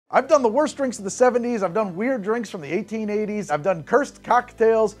I've done the worst drinks of the 70s, I've done weird drinks from the 1880s, I've done cursed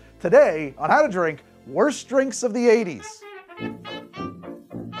cocktails. Today, on how to drink worst drinks of the 80s.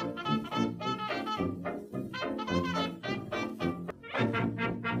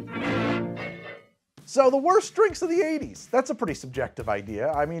 So the worst drinks of the 80s, that's a pretty subjective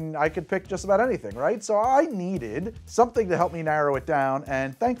idea. I mean, I could pick just about anything, right? So I needed something to help me narrow it down,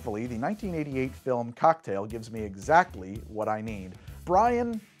 and thankfully, the 1988 film Cocktail gives me exactly what I need.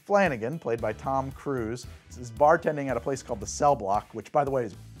 Brian Flanagan, played by Tom Cruise, is bartending at a place called the Cell Block, which, by the way,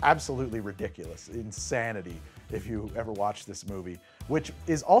 is absolutely ridiculous, insanity, if you ever watch this movie, which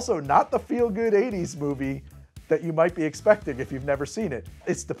is also not the feel-good 80s movie that you might be expecting if you've never seen it.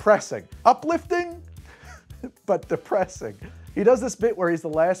 It's depressing. Uplifting, but depressing. He does this bit where he's the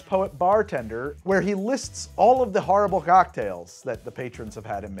last poet bartender, where he lists all of the horrible cocktails that the patrons have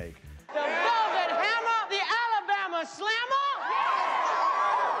had him make. The Velvet Hammer, the Alabama Slammer.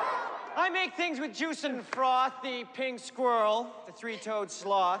 I make things with juice and froth, the pink squirrel, the three-toed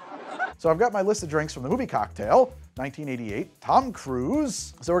sloth. So I've got my list of drinks from the movie Cocktail, 1988, Tom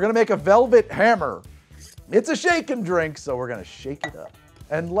Cruise. So we're gonna make a Velvet Hammer. It's a shaken drink, so we're gonna shake it up.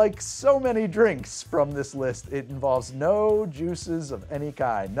 And like so many drinks from this list, it involves no juices of any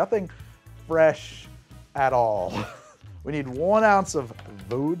kind, nothing fresh at all. We need 1 ounce of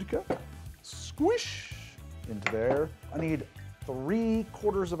vodka, squish into there. I need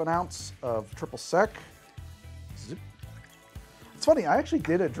 3/4 of an ounce of triple sec. Zip. It's funny, I actually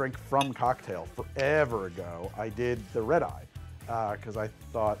did a drink from Cocktail forever ago. I did the Red Eye, because I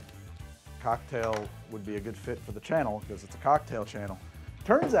thought Cocktail would be a good fit for the channel, because it's a cocktail channel.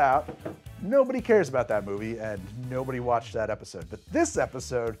 Turns out, nobody cares about that movie, and nobody watched that episode. But this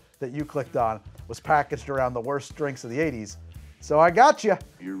episode that you clicked on was packaged around the worst drinks of the 80s, so I got you.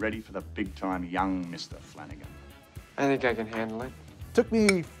 You ready for the big-time young Mr. Flanagan? I think I can handle it. Took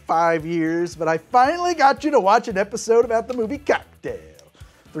me 5 years, but I finally got you to watch an episode about the movie Cocktail.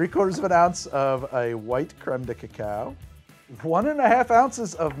 3/4 of an ounce of a white creme de cacao, 1.5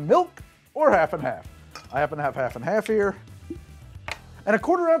 ounces of milk, or half and half. I happen to have half and half here. And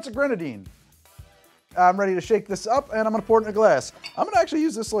 1/4 ounce of Grenadine. I'm ready to shake this up, and I'm gonna pour it in a glass. I'm gonna actually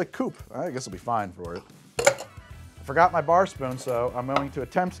use this like coupe. I guess it'll be fine for it. I forgot my bar spoon, so I'm going to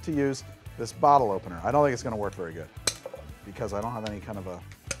attempt to use this bottle opener. I don't think it's gonna work very good, because I don't have any kind of a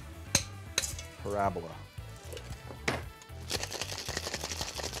parabola.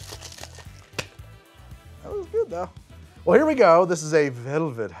 That was good though. Well, here we go. This is a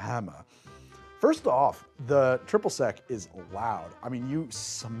Velvet Hammer. First off, the triple sec is loud. I mean, you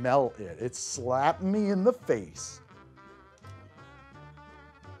smell it. It slapped me in the face.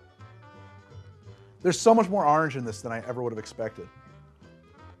 There's so much more orange in this than I ever would have expected.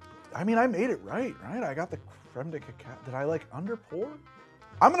 I mean, I made it right? I got the creme de cacao. Did I like under pour?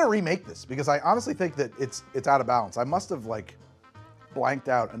 I'm gonna remake this because I honestly think that it's out of balance. I must have like blanked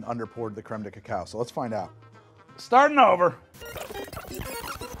out and under poured the creme de cacao. So let's find out. Starting over.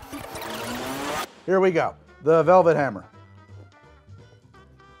 Here we go, the Velvet Hammer.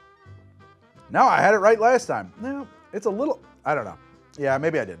 No, I had it right last time. No, it's a little, I don't know. Yeah,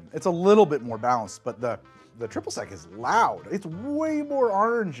 maybe I didn't. It's a little bit more balanced, but the triple sec is loud. It's way more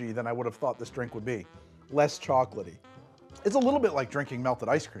orangey than I would have thought this drink would be. Less chocolatey. It's a little bit like drinking melted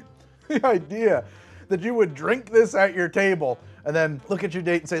ice cream. The idea that you would drink this at your table and then look at your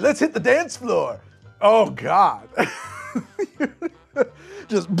date and say, let's hit the dance floor. Oh God.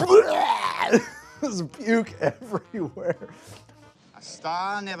 Just there's puke everywhere. A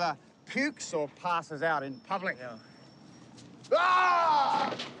star never pukes or passes out in public. Yeah.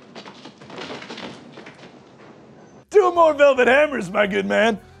 Ah! 2 more Velvet Hammers, my good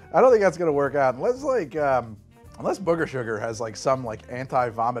man. I don't think that's gonna work out unless like, unless booger sugar has like some like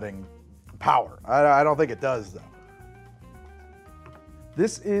anti-vomiting power. I don't think it does though.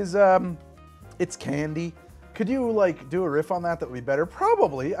 This is, it's candy. Could you like do a riff on that that would be better?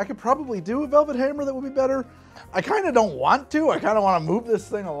 Probably. I could probably do a Velvet Hammer that would be better. I kind of don't want to. I kind of want to move this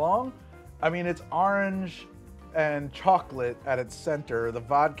thing along. I mean, it's orange and chocolate at its center. The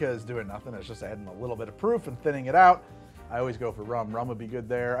vodka is doing nothing. It's just adding a little bit of proof and thinning it out. I always go for rum. Rum would be good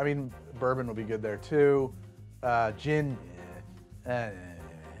there. I mean, bourbon would be good there too. Gin,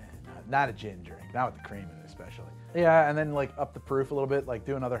 not a gin drink. Not with the cream in it especially. Yeah, and then like up the proof a little bit, like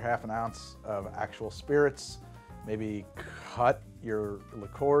do another half an ounce of actual spirits. Maybe cut your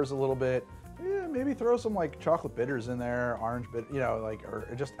liqueurs a little bit. Yeah, maybe throw some like chocolate bitters in there, orange bit, you know, like, or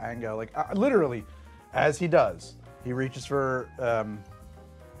just Ango. Like literally, as he does, he reaches for,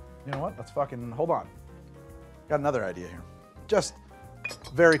 you know what? Let's fucking, hold on. Got another idea here. Just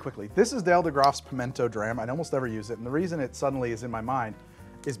very quickly. This is Dale de Graaf's Pimento Dram. I almost never use it, and the reason it suddenly is in my mind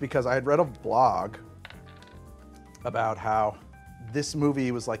is because I had read a blog about how this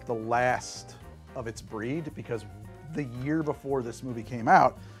movie was like the last of its breed, because the year before this movie came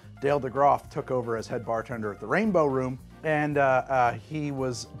out, Dale DeGroff took over as head bartender at the Rainbow Room, and he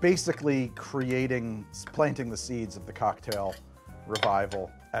was basically planting the seeds of the cocktail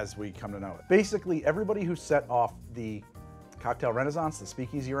revival as we come to know it. Basically, everybody who set off the cocktail renaissance, the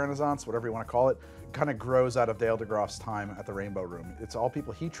speakeasy renaissance, whatever you want to call it, kind of grows out of Dale DeGroff's time at the Rainbow Room. It's all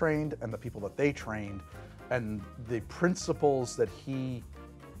people he trained and the people that they trained and the principles that he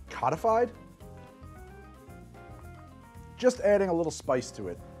codified, just adding a little spice to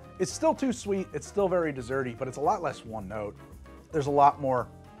it. It's still too sweet, it's still very desserty, but it's a lot less one note. There's a lot more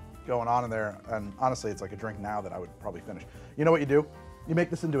going on in there, and honestly, it's like a drink now that I would probably finish. You know what you do? You make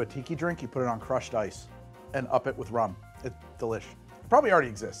this into a tiki drink, you put it on crushed ice, and up it with rum. It's delish. It probably already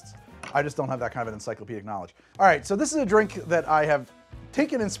exists. I just don't have that kind of an encyclopedic knowledge. All right, so this is a drink that I have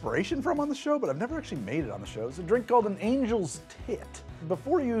taken inspiration from on the show, but I've never actually made it on the show. It's a drink called an Angel's Tit.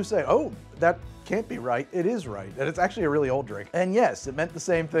 Before you say, oh, that can't be right, it is right. And it's actually a really old drink. And yes, it meant the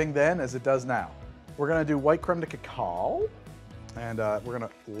same thing then as it does now. We're gonna do white creme de cacao, and we're gonna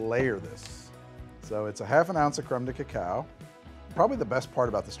layer this. So it's a ½ an ounce of creme de cacao. Probably the best part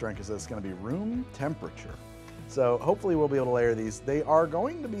about this drink is that it's gonna be room temperature. So hopefully we'll be able to layer these. They are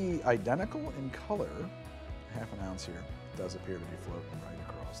going to be identical in color. ½ an ounce here does appear to be floating right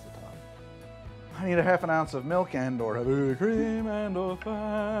across the top. I need a ½ an ounce of milk and or heavy cream and or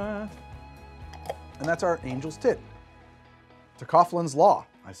fat. And that's our Angel's Tit. To Coughlin's Law,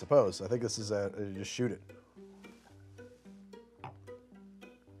 I suppose. I think this is just shoot it.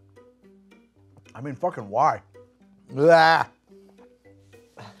 I mean, fucking why? Blah.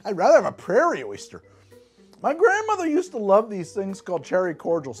 I'd rather have a prairie oyster. My grandmother used to love these things called cherry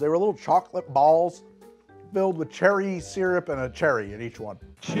cordials. They were little chocolate balls filled with cherry syrup and a cherry in each one.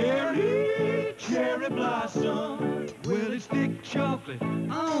 Cherry, cherry blossom, well, it's thick chocolate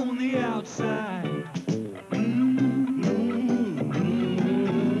on the outside.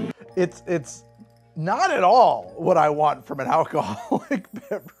 It's not at all what I want from an alcoholic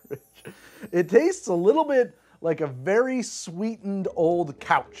beverage. It tastes a little bit like a very sweetened old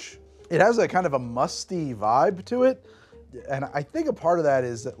couch. It has a kind of a musty vibe to it. And I think a part of that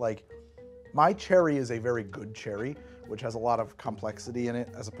is that, like, my cherry is a very good cherry, which has a lot of complexity in it,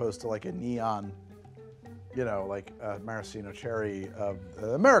 as opposed to like a neon, you know, like a maraschino cherry of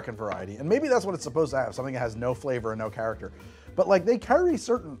the American variety. And maybe that's what it's supposed to have, something that has no flavor and no character. But like they carry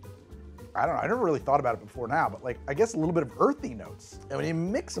certain, I don't know, I never really thought about it before now, but like I guess a little bit of earthy notes. And when you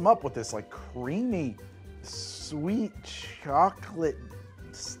mix them up with this like creamy, sweet chocolate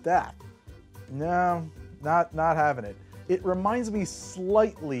stuff, no, not having it. It reminds me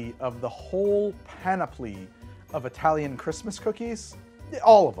slightly of the whole panoply of Italian Christmas cookies.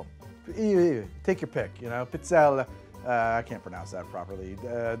 All of them. Take your pick, you know, pizzella. I can't pronounce that properly.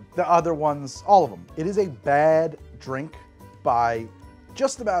 The other ones, all of them. It is a bad drink by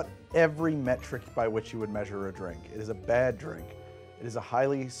just about every metric by which you would measure a drink. It is a bad drink. It is a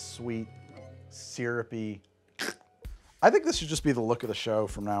highly sweet, syrupy. I think this should just be the look of the show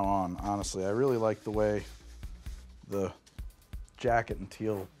from now on, honestly. I really like the way the jacket and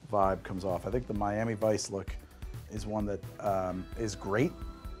teal vibe comes off. I think the Miami Vice look is one that is great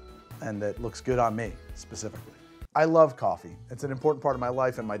and that looks good on me specifically. I love coffee. It's an important part of my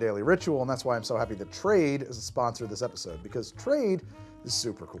life and my daily ritual, and that's why I'm so happy that Trade is a sponsor of this episode, because Trade is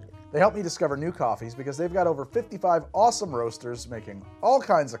super cool. They help me discover new coffees because they've got over 55 awesome roasters making all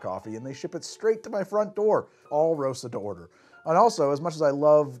kinds of coffee, and they ship it straight to my front door, all roasted to order. And also, as much as I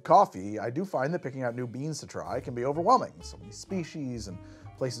love coffee, I do find that picking out new beans to try can be overwhelming. So many species and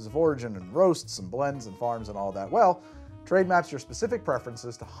places of origin and roasts and blends and farms and all that. Well, Trade maps your specific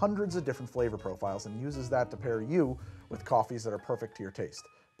preferences to hundreds of different flavor profiles and uses that to pair you with coffees that are perfect to your taste.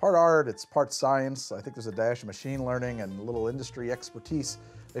 Part art, it's part science. I think there's a dash of machine learning and a little industry expertise.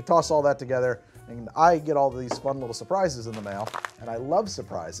 They toss all that together, and I get all these fun little surprises in the mail, and I love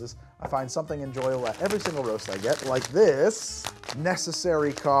surprises. I find something enjoyable at every single roast I get, like this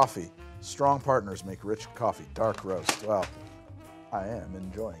Necessary Coffee. Strong partners make rich coffee, dark roast. Well, I am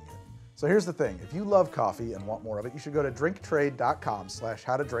enjoying it. So here's the thing, if you love coffee and want more of it, you should go to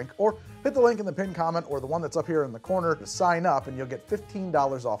drinktrade.com/howtodrink or hit the link in the pinned comment or the one that's up here in the corner to sign up, and you'll get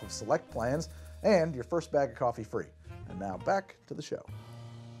 $15 off of select plans and your first bag of coffee free. And now back to the show.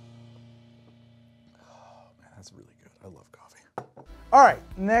 Oh man, that's really good. I love coffee. All right,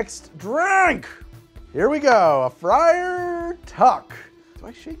 next drink. Here we go, a Friar Tuck. Do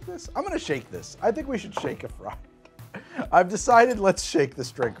I shake this? I'm gonna shake this. I think we should shake a Friar. I've decided let's shake this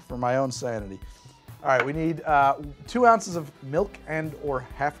drink for my own sanity. All right, we need 2 ounces of milk and or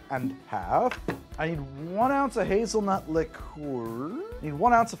half and half. I need 1 ounce of hazelnut liqueur. I need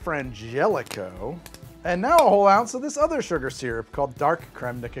 1 ounce of Frangelico. And now a whole ounce of this other sugar syrup called dark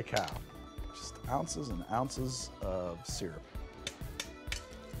creme de cacao. Just ounces and ounces of syrup.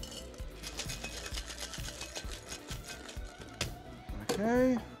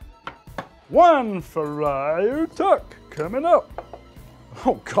 Okay. 1 Friar Tuck coming up.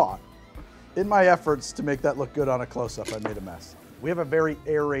 Oh God. In my efforts to make that look good on a close-up, I made a mess. We have a very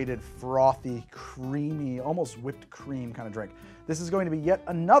aerated, frothy, creamy, almost whipped cream kind of drink. This is going to be yet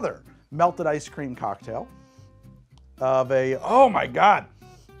another melted ice cream cocktail of a, oh my God,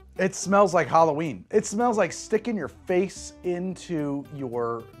 it smells like Halloween. It smells like sticking your face into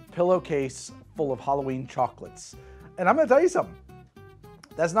your pillowcase full of Halloween chocolates. And I'm gonna tell you something,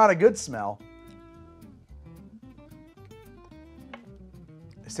 that's not a good smell.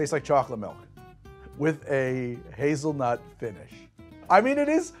 It tastes like chocolate milk with a hazelnut finish. I mean, it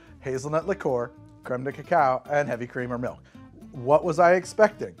is hazelnut liqueur, creme de cacao, and heavy cream or milk. What was I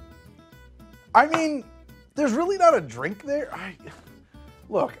expecting? I mean, there's really not a drink there.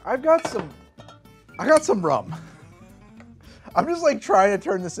 Look, I got some rum. I'm just like trying to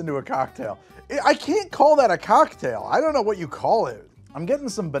turn this into a cocktail. I can't call that a cocktail. I don't know what you call it. I'm getting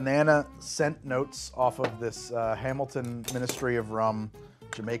some banana scent notes off of this Hamilton Ministry of Rum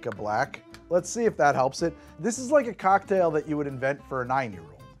Jamaica Black. Let's see if that helps it. This is like a cocktail that you would invent for a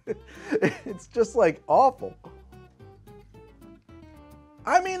 9-year-old. It's just like awful.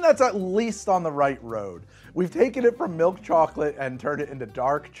 I mean, that's at least on the right road. We've taken it from milk chocolate and turned it into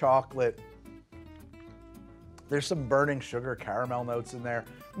dark chocolate. There's some burning sugar caramel notes in there.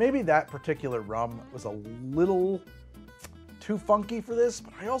 Maybe that particular rum was a little too funky for this,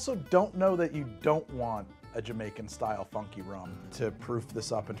 but I also don't know that you don't want a Jamaican style funky rum to proof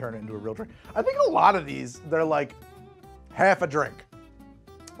this up and turn it into a real drink. I think a lot of these, they're like half a drink.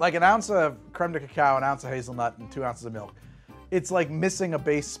 Like an ounce of creme de cacao, an ounce of hazelnut, and 2 ounces of milk. It's like missing a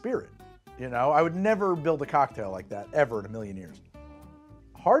base spirit, you know? I would never build a cocktail like that, ever in a million years.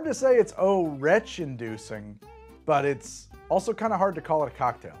 Hard to say it's, oh, retch-inducing, but it's also kind of hard to call it a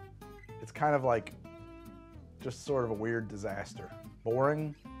cocktail. It's kind of like just sort of a weird disaster.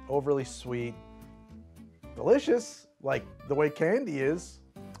 Boring, overly sweet, delicious, like the way candy is.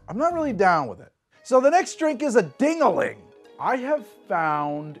 I'm not really down with it. So the next drink is a ding-a-ling. I have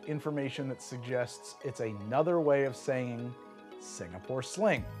found information that suggests it's another way of saying Singapore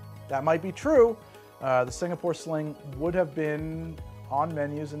Sling. That might be true. The Singapore Sling would have been on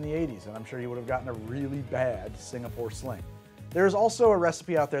menus in the 80s, and I'm sure you would have gotten a really bad Singapore Sling. There's also a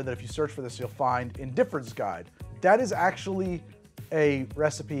recipe out there that if you search for this, you'll find in Difford's Guide. That is actually a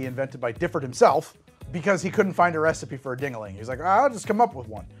recipe invented by Difford himself because he couldn't find a recipe for a ding-a-ling. He's like, I'll just come up with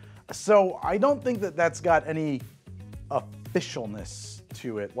one. So I don't think that that's got any officialness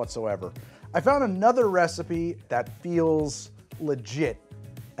to it whatsoever. I found another recipe that feels legit,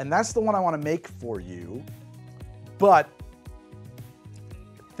 and that's the one I want to make for you, but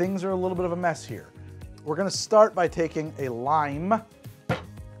things are a little bit of a mess here. We're going to start by taking a lime. I'm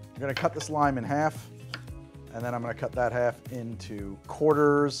going to cut this lime in half, and then I'm going to cut that half into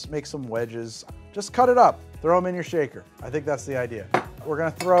quarters, make some wedges. Just cut it up, throw them in your shaker. I think that's the idea. We're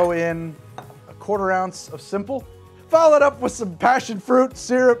going to throw in a 1/4 ounce of simple. Follow it up with some passion fruit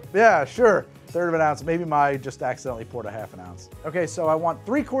syrup. Yeah, sure. 1/3 of an ounce. Maybe I just accidentally poured a 1/2 ounce. Okay, so I want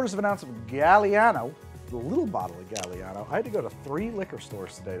 3/4 of an ounce of Galliano, the little bottle of Galliano. I had to go to 3 liquor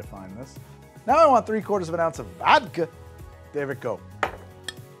stores today to find this. Now I want 3/4 of an ounce of vodka. There we go.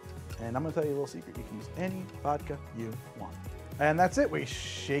 And I'm gonna tell you a little secret. You can use any vodka you want. And that's it. We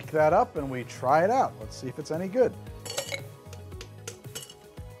shake that up and we try it out. Let's see if it's any good.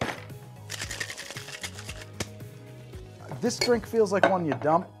 This drink feels like one you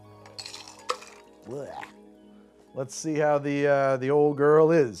dump. Blech. Let's see how the old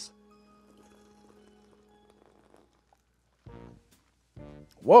girl is.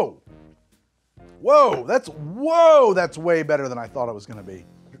 Whoa. Whoa, that's way better than I thought it was gonna be.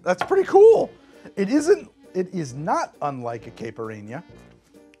 That's pretty cool. It is not unlike a caipirinha.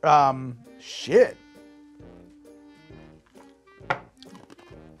 Shit.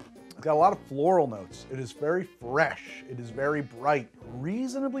 It's got a lot of floral notes. It is very fresh. It is very bright,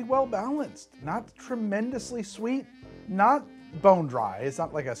 reasonably well balanced. Not tremendously sweet, not bone dry. It's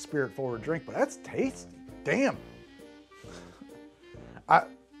not like a spirit forward drink, but that's tasty. Damn.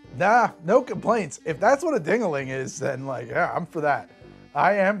 Nah, no complaints. If that's what a ding-a-ling is, then like, yeah, I'm for that.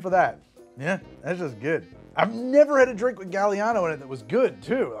 I am for that. Yeah, that's just good. I've never had a drink with Galliano in it that was good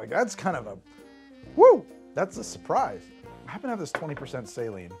too. Like that's kind of a, woo, that's a surprise. I happen to have this 20%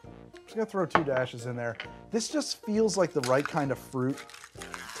 saline. I'm just gonna throw 2 dashes in there. This just feels like the right kind of fruit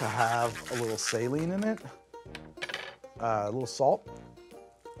to have a little saline in it. A little salt.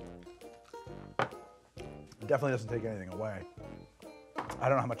 Definitely doesn't take anything away. I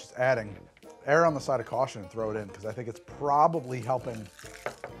don't know how much it's adding. Err on the side of caution and throw it in, because I think it's probably helping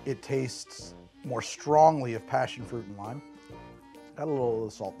it taste more strongly of passion fruit and lime. Got a little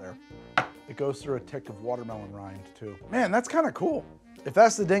salt there. It goes through a tick of watermelon rind too. Man, that's kind of cool. If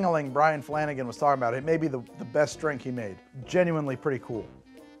that's the ding-a-ling Brian Flanagan was talking about, it may be the best drink he made. Genuinely pretty cool.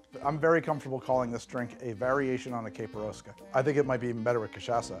 I'm very comfortable calling this drink a variation on the Caparosca. I think it might be even better with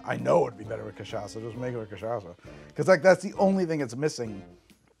cachaça. I know it'd be better with cachaça, just make it with cachaça. Because like that's the only thing it's missing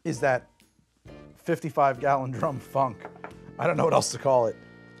is that 55-gallon drum funk. I don't know what else to call it.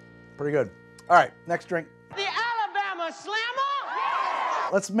 Pretty good. All right, next drink. The Alabama Slammer!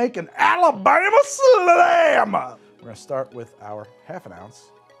 Let's make an Alabama Slammer. We're gonna start with our ½ ounce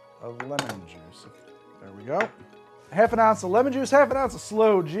of lemon juice. There we go. ½ ounce of lemon juice, ½ ounce of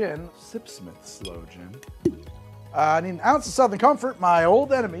slow gin. Sipsmith slow gin. I need an ounce of Southern Comfort, my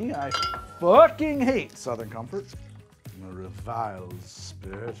old enemy. I fucking hate Southern Comfort. A reviled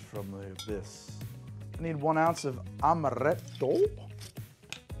spirit from the abyss. I need 1 ounce of amaretto.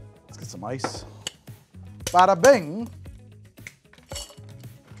 Let's get some ice. Bada bing.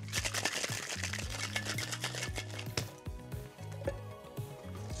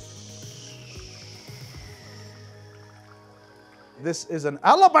 This is an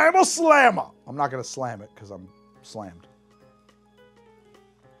Alabama Slammer. I'm not gonna slam it because I'm slammed.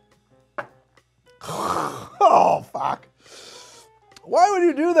 Oh, fuck. Why would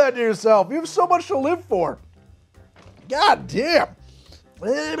you do that to yourself? You have so much to live for. God damn.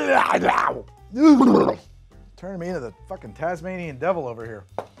 Turning me into the fucking Tasmanian devil over here.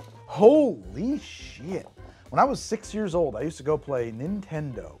 Holy shit. When I was 6 years old, I used to go play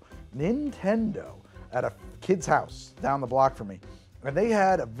Nintendo at a kid's house down the block from me. And they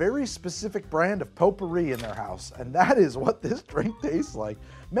had a very specific brand of potpourri in their house, and that is what this drink tastes like.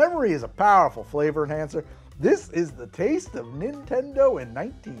 Memory is a powerful flavor enhancer. This is the taste of Nintendo in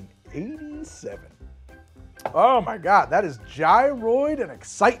 1987. Oh my God, that is gyroid and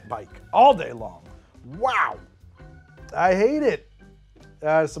excite bike all day long. Wow. I hate it.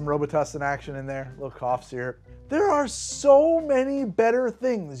 Some Robitussin action in there, a little cough syrup. There are so many better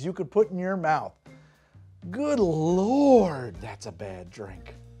things you could put in your mouth. Good Lord, that's a bad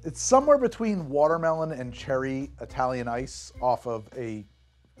drink. It's somewhere between watermelon and cherry Italian ice off of a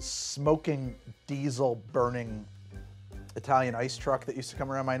smoking diesel burning Italian ice truck that used to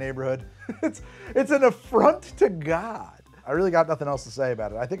come around my neighborhood. It's an affront to God. I really got nothing else to say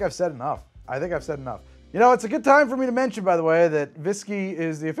about it. I think I've said enough. You know, it's a good time for me to mention, by the way, that Viski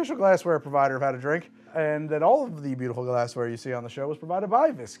is the official glassware provider of How to Drink, and that all of the beautiful glassware you see on the show was provided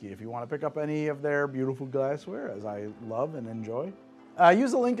by Viski. If you want to pick up any of their beautiful glassware, as I love and enjoy,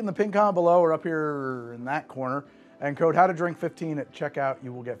 use the link in the pinned comment below or up here in that corner, and code HowToDrink15 at checkout.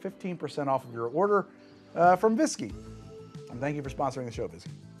 You will get 15% off of your order from Viski. And thank you for sponsoring the show, Viski.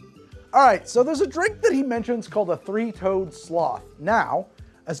 All right, so there's a drink that he mentions called a three-toed sloth. Now,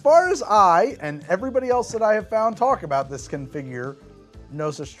 as far as I and everybody else that I have found talk about this configure,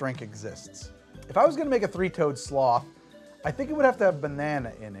 no such drink exists. If I was gonna make a three-toed sloth, I think it would have to have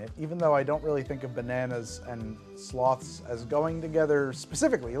banana in it, even though I don't really think of bananas and sloths as going together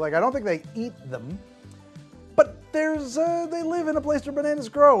specifically. Like, I don't think they eat them, but they live in a place where bananas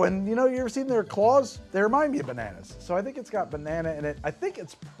grow, and you know, you ever seen their claws? They remind me of bananas. So I think it's got banana in it. I think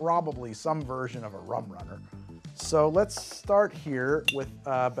it's probably some version of a rum runner. So let's start here with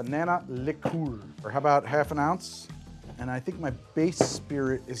banana liqueur, or how about ½ ounce? And I think my base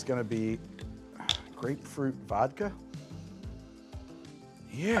spirit is gonna be grapefruit vodka.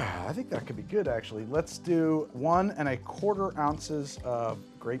 Yeah, I think that could be good actually. Let's do 1 1/4 ounces of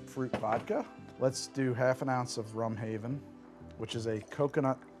grapefruit vodka. Let's do ½ ounce of Rum Haven, which is a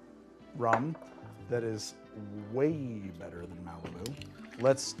coconut rum that is way better than Malibu.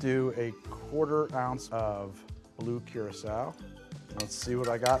 Let's do 1/4 ounce of blue curacao. Let's see what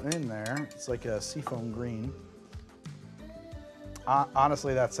I got in there. It's like a seafoam green.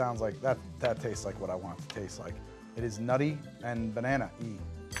 Honestly, that sounds like, that tastes like what I want it to taste like. It is nutty and banana-y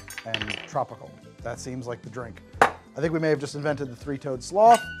and tropical. That seems like the drink. I think we may have just invented the three-toed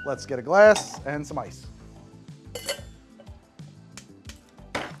sloth. Let's get a glass and some ice.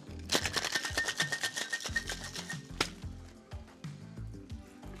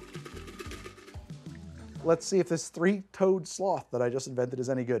 Let's see if this three-toed sloth that I just invented is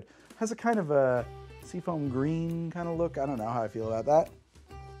any good. Has a kind of a seafoam green kind of look. I don't know how I feel about that.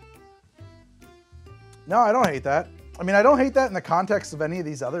 No, I don't hate that. I mean, I don't hate that in the context of any of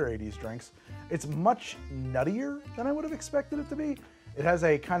these other 80s drinks. It's much nuttier than I would have expected it to be. It has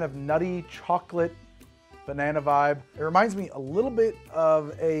a kind of nutty chocolate banana vibe. It reminds me a little bit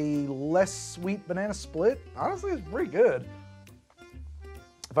of a less sweet banana split. Honestly, it's pretty good.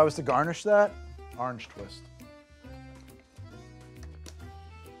 If I was to garnish that, orange twist.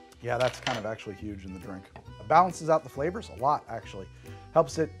 Yeah, that's kind of actually huge in the drink. It balances out the flavors a lot, actually.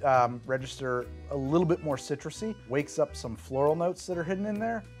 Helps it register a little bit more citrusy. Wakes up some floral notes that are hidden in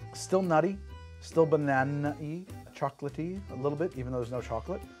there. Still nutty, still banana-y, chocolatey a little bit, even though there's no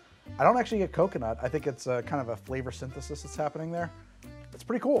chocolate. I don't actually get coconut. I think it's kind of a flavor synthesis that's happening there. It's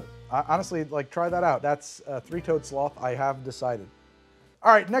pretty cool. Honestly, like, try that out. That's Three-Toed Sloth, I have decided.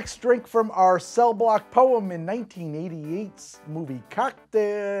 All right, next drink from our cell block poem in 1988's movie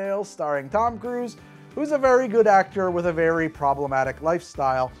Cocktail, starring Tom Cruise, who's a very good actor with a very problematic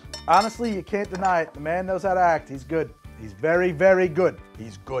lifestyle. Honestly, you can't deny it. The man knows how to act. He's good. He's very, very good.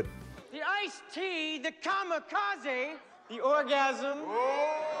 He's good. The iced tea, the kamakazi, the orgasm,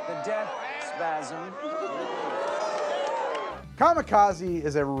 the death spasm. Kamakazi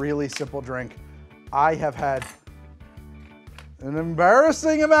is a really simple drink. I have had an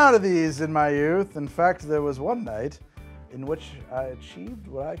embarrassing amount of these in my youth. In fact, there was one night in which I achieved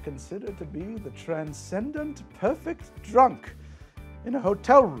what I consider to be the transcendent perfect drunk. In a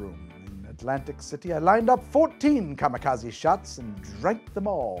hotel room in Atlantic City, I lined up 14 Kamakazi shots and drank them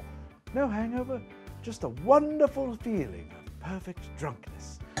all. No hangover, just a wonderful feeling of perfect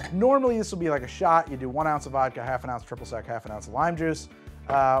drunkenness. Normally this will be like a shot. You do 1 ounce of vodka, half an ounce triple sec, half an ounce of lime juice.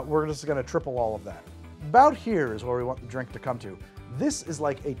 We're just gonna triple all of that. About here is where we want the drink to come to. This is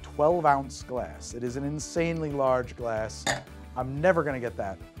like a 12-ounce glass. It is an insanely large glass. I'm never gonna get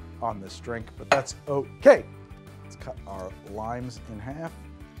that on this drink, but that's okay. Let's cut our limes in half.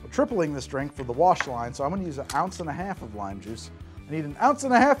 We're tripling this drink for the wash line, so I'm gonna use 1.5 ounces of lime juice. I need 1.5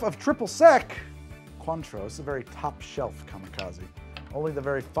 ounces of triple sec Cointreau. It's a very top shelf Kamakazi. Only the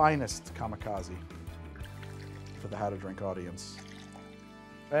very finest Kamakazi for the How to Drink audience.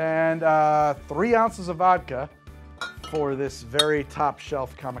 And 3 ounces of vodka for this very top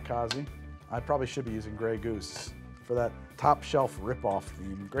shelf Kamakazi. I probably should be using Grey Goose for that top shelf ripoff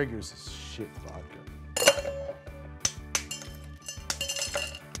theme. Grey Goose is shit vodka.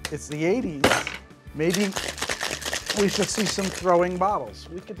 It's the 80s. Maybe we should see some throwing bottles.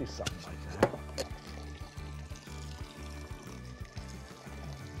 We could do something like that.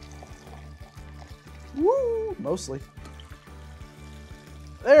 Woo, mostly.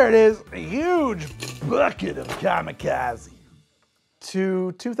 There it is, a huge bucket of Kamakazi.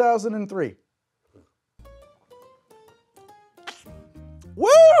 To 2003.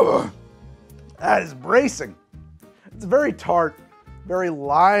 Woo! That is bracing. It's a very tart, very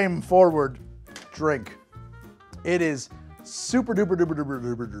lime-forward drink. It is super duper duper duper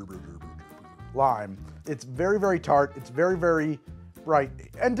duper duper duper lime. It's very, very tart. It's very, very bright.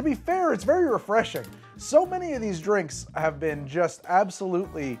 And to be fair, it's very refreshing. So many of these drinks have been just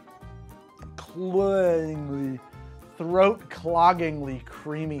absolutely cloyingly, throat-cloggingly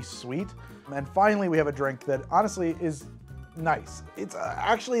creamy sweet. And finally, we have a drink that honestly is nice. It's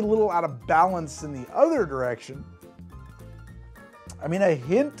actually a little out of balance in the other direction. I mean, a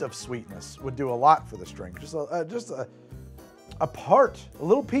hint of sweetness would do a lot for this drink. Just a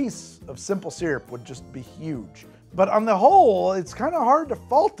little piece of simple syrup would just be huge. But on the whole, it's kind of hard to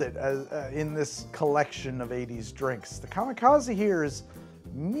fault it as, in this collection of 80s drinks. The Kamakazi here is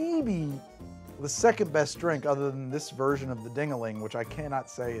maybe the second best drink other than this version of the Ding-a-ling, which I cannot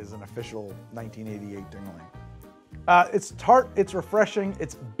say is an official 1988 Ding-a-ling. It's tart, it's refreshing,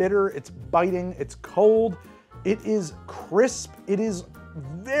 it's bitter, it's biting, it's cold, it is crisp, it is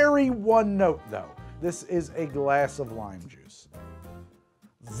very one note though. This is a glass of lime juice.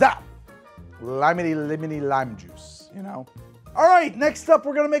 Zap! Limey lime juice, you know? All right, next up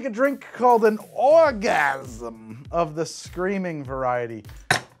we're gonna make a drink called an Orgasm of the screaming variety.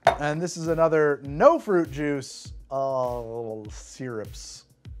 And this is another no fruit juice, syrups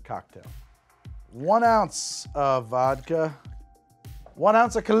cocktail. 1 ounce of vodka, 1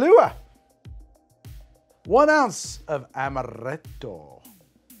 ounce of Kahlua, 1 ounce of amaretto.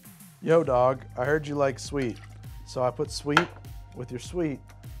 Yo dog, I heard you like sweet, so I put sweet with your sweet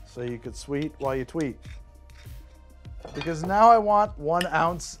so you could sweet while you tweet. Because now I want 1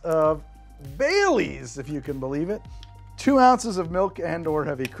 ounce of Baileys, if you can believe it. 2 ounces of milk and or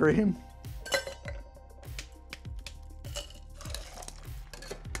heavy cream.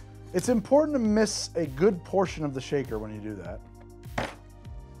 It's important to miss a good portion of the shaker when you do that.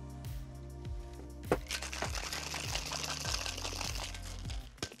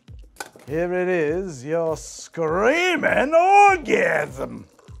 Here it is, your screaming orgasm.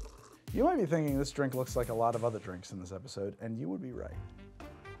 You might be thinking this drink looks like a lot of other drinks in this episode, and you would be right.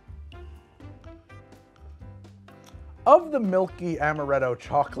 Of the milky amaretto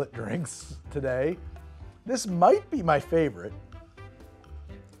chocolate drinks today, this might be my favorite.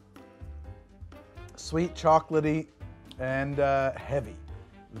 Sweet, chocolatey, and heavy.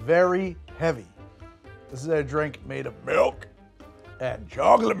 Very heavy. This is a drink made of milk, and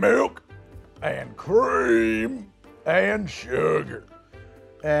chocolate milk, and cream, and sugar.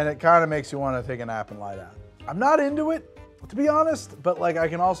 And it kind of makes you want to take a nap and lie down. I'm not into it, to be honest, but like I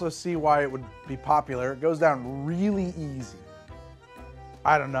can also see why it would be popular. It goes down really easy.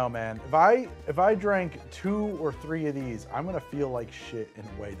 I don't know, man. If I drank 2 or 3 of these, I'm gonna feel like shit in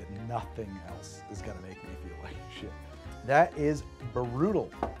a way that nothing else is gonna make me feel like shit. That is brutal.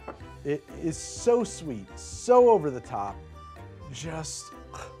 It is so sweet, so over the top, just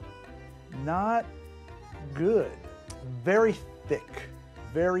not good. Very thick,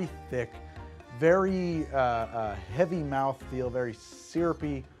 very heavy mouthfeel, very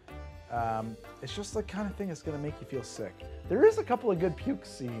syrupy. It's just the kind of thing that's gonna make you feel sick. There is a couple of good puke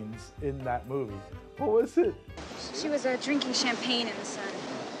scenes in that movie. What was it? She was drinking champagne in the sun.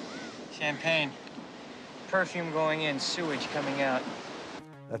 Champagne. Perfume going in, sewage coming out.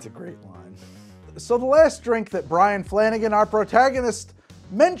 That's a great line. So the last drink that Brian Flanagan, our protagonist,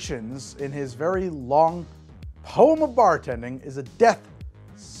 mentions in his very long poem of bartending is a death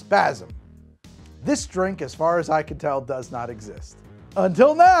spasm. This drink, as far as I can tell, does not exist.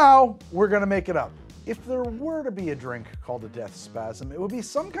 Until now, we're gonna make it up. If there were to be a drink called a death spasm, it would be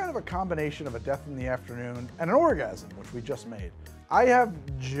some kind of a combination of a death in the afternoon and an orgasm, which we just made. I have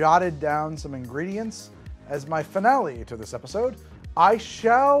jotted down some ingredients as my finale to this episode. I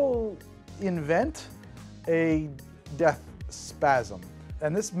shall invent a death spasm.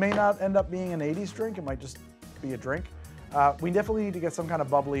 And this may not end up being an 80s drink, it might just be a drink. We definitely need to get some kind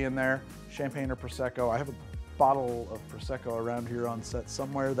of bubbly in there, champagne or Prosecco. I have a bottle of Prosecco around here on set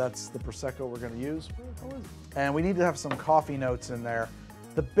somewhere. That's the Prosecco we're gonna use. Where is it? And we need to have some coffee notes in there.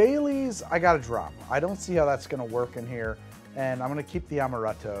 The Baileys, I gotta drop. I don't see how that's gonna work in here. And I'm gonna keep the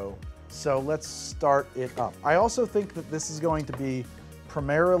amaretto. So let's start it up. I also think that this is going to be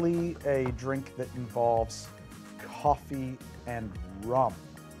primarily a drink that involves coffee and rum.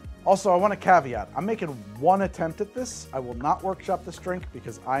 Also, I want a caveat. I'm making one attempt at this. I will not workshop this drink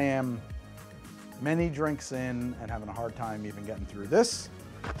because I am many drinks in and having a hard time even getting through this.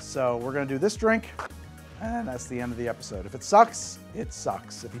 So we're gonna do this drink, and that's the end of the episode. If it sucks, it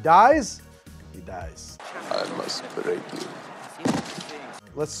sucks. If he dies, he dies. I must break you.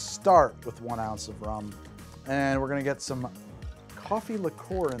 Let's start with 1 ounce of rum, and we're gonna get some coffee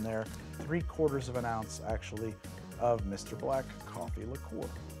liqueur in there, 3/4 of an ounce actually of Mr. Black coffee liqueur.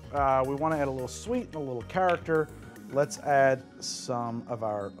 We wanna add a little sweet and a little character. Let's add some of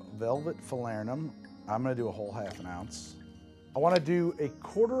our Velvet Falernum. I'm gonna do a whole 1/2 ounce. I wanna do a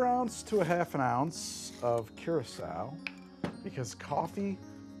 1/4 ounce to a 1/2 ounce of Curacao because coffee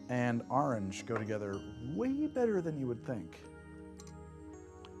and orange go together way better than you would think.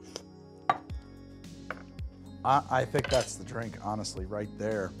 I think that's the drink, honestly, right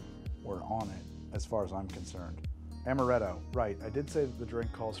there. We're on it, as far as I'm concerned. Amaretto, right. I did say that the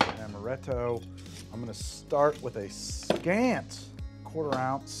drink calls for amaretto. I'm gonna start with a scant 1/4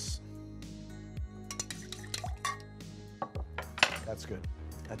 ounce. That's good.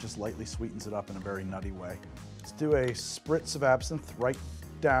 That just lightly sweetens it up in a very nutty way. Let's do a spritz of absinthe right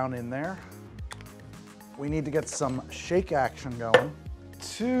down in there. We need to get some shake action going.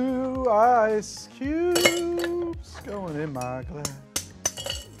 2 ice cubes going in my glass.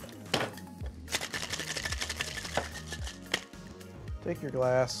 Take your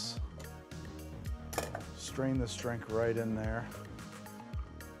glass, strain this drink right in there.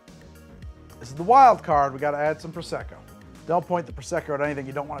 This is the wild card. We got to add some Prosecco. Don't point the Prosecco at anything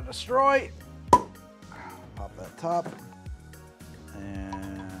you don't want to destroy. Pop that top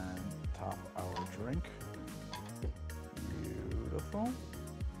and top our drink. Beautiful.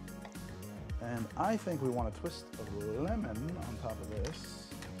 And I think we want a twist of lemon on top of this.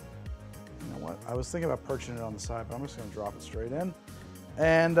 You know what? I was thinking about perching it on the side, but I'm just going to drop it straight in.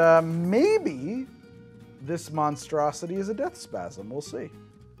 And maybe this monstrosity is a death spasm. We'll see.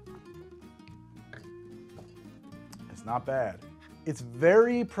 It's not bad. It's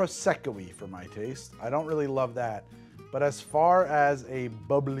very Prosecco-y for my taste. I don't really love that. But as far as a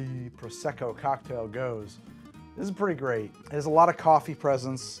bubbly Prosecco cocktail goes, this is pretty great. It has a lot of coffee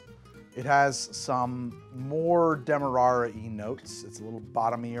presence. It has some more Demerara-y notes. It's a little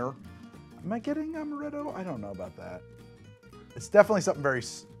bottomier. Am I getting amaretto? I don't know about that. It's definitely something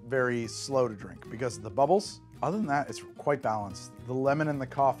very slow to drink because of the bubbles. Other than that, it's quite balanced. The lemon and the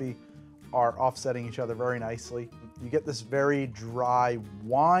coffee are offsetting each other very nicely. You get this very dry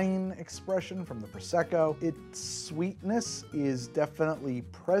wine expression from the Prosecco. Its sweetness is definitely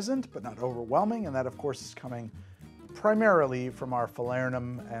present, but not overwhelming, and that of course is coming primarily from our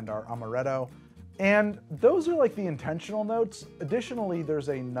Falernum and our Amaretto. And those are like the intentional notes. Additionally, there's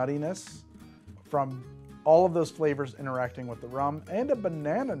a nuttiness from all of those flavors interacting with the rum and a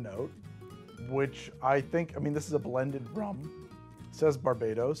banana note, which I mean, this is a blended rum. It says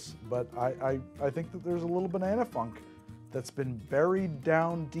Barbados, but I think that there's a little banana funk that's been buried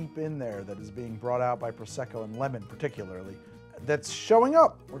down deep in there that is being brought out by Prosecco and lemon particularly. That's showing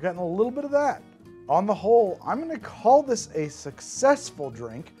up. We're getting a little bit of that. On the whole, I'm gonna call this a successful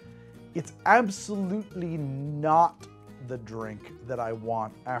drink. It's absolutely not the drink that I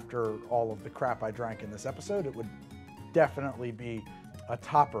want after all of the crap I drank in this episode. It would definitely be a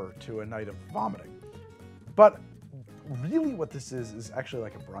topper to a night of vomiting. But really what this is actually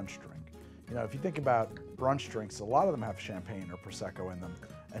like a brunch drink. You know, if you think about brunch drinks, a lot of them have champagne or Prosecco in them.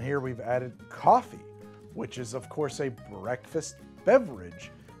 And here we've added coffee, which is of course a breakfast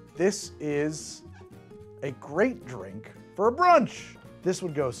beverage. This is a great drink for a brunch. This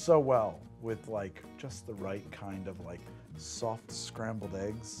would go so well with like just the right kind of like soft scrambled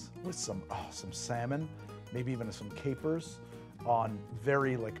eggs with some salmon, maybe even some capers on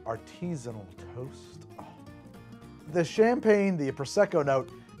very like artisanal toast. Oh. The champagne, the Prosecco note,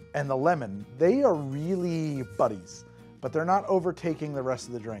 and the lemon, they are really buddies, but they're not overtaking the rest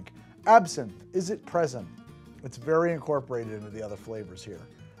of the drink. Absinthe, is it present? It's very incorporated into the other flavors here.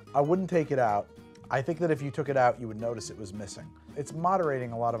 I wouldn't take it out. I think that if you took it out, you would notice it was missing. It's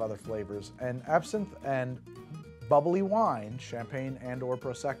moderating a lot of other flavors, and absinthe and bubbly wine, champagne and or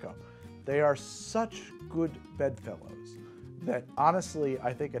Prosecco, they are such good bedfellows that honestly,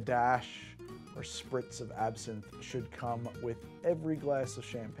 I think a dash or spritz of absinthe should come with every glass of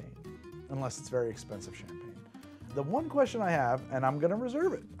champagne, unless it's very expensive champagne. The one question I have, and I'm gonna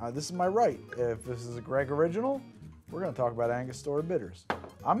reserve it, this is my right, if this is a Greg original, we're gonna talk about Angostura bitters.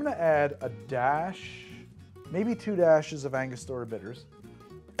 I'm gonna add a dash, maybe 2 dashes of Angostura bitters.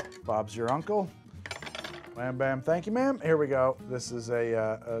 Bob's your uncle. Bam, bam, thank you, ma'am. Here we go. This is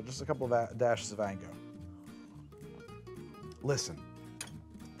just a couple of dashes of Ango. Listen,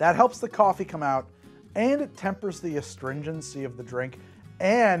 that helps the coffee come out, and it tempers the astringency of the drink,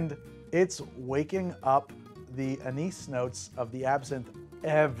 and it's waking up the anise notes of the absinthe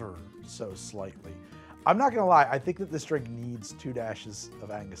ever so slightly. I'm not gonna lie, I think that this drink needs 2 dashes of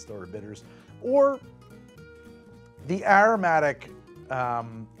Angostura bitters, or the aromatic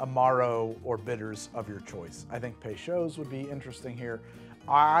Amaro or bitters of your choice. I think Peychaud's would be interesting here.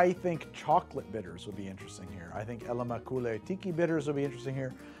 I think chocolate bitters would be interesting here. I think Elamacule Tiki bitters would be interesting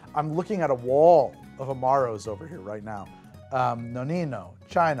here. I'm looking at a wall of Amaros over here right now. Nonino,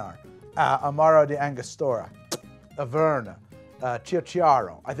 Chinar, Amaro de Angostura, Averna,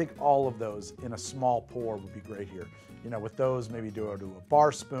 Chiocchiaro. I think all of those in a small pour would be great here. You know, with those, maybe do a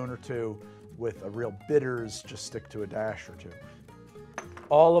bar spoon or 2. With a real bitters, just stick to a dash or 2.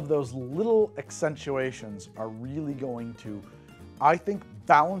 All of those little accentuations are really going to, I think,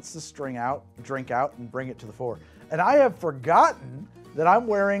 balance the drink out and bring it to the fore. And I have forgotten that I'm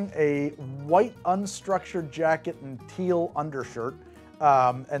wearing a white unstructured jacket and teal undershirt,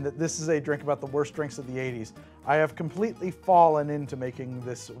 and that this is a drink about the worst drinks of the 80s. I have completely fallen into making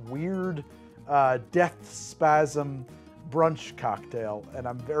this weird death spasm brunch cocktail, and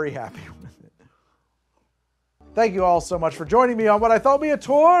I'm very happy with it. Thank you all so much for joining me on what I thought would be a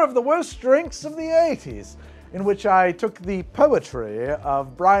tour of the worst drinks of the 80s, in which I took the poetry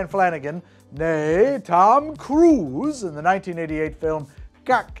of Brian Flanagan, nay, Tom Cruise, in the 1988 film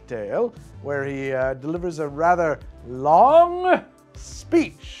Cocktail, where he delivers a rather long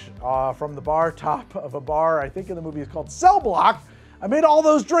speech from the bar top of a bar, I think in the movie is called Cell Block. I made all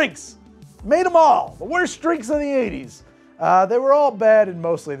those drinks. Made them all. The worst drinks of the 80s. They were all bad in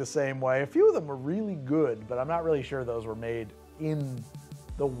mostly the same way. A few of them were really good, but I'm not really sure those were made in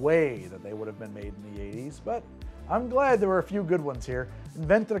the way that they would have been made in the 80s. But I'm glad there were a few good ones here.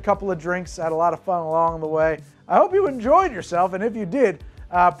 Invented a couple of drinks, had a lot of fun along the way. I hope you enjoyed yourself, and if you did,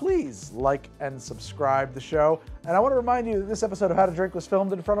 please like and subscribe the show. And I want to remind you that this episode of How to Drink was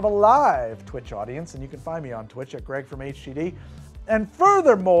filmed in front of a live Twitch audience, and you can find me on Twitch at Greg from HTD. And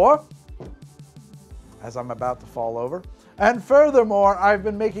furthermore, as I'm about to fall over, and furthermore, I've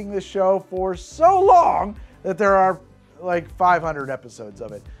been making this show for so long that there are like 500 episodes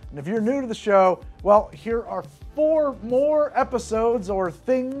of it. And if you're new to the show, well, here are 4 more episodes or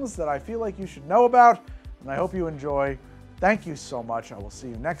things that I feel like you should know about, and I hope you enjoy. Thank you so much. I will see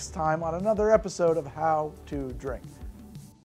you next time on another episode of How to Drink.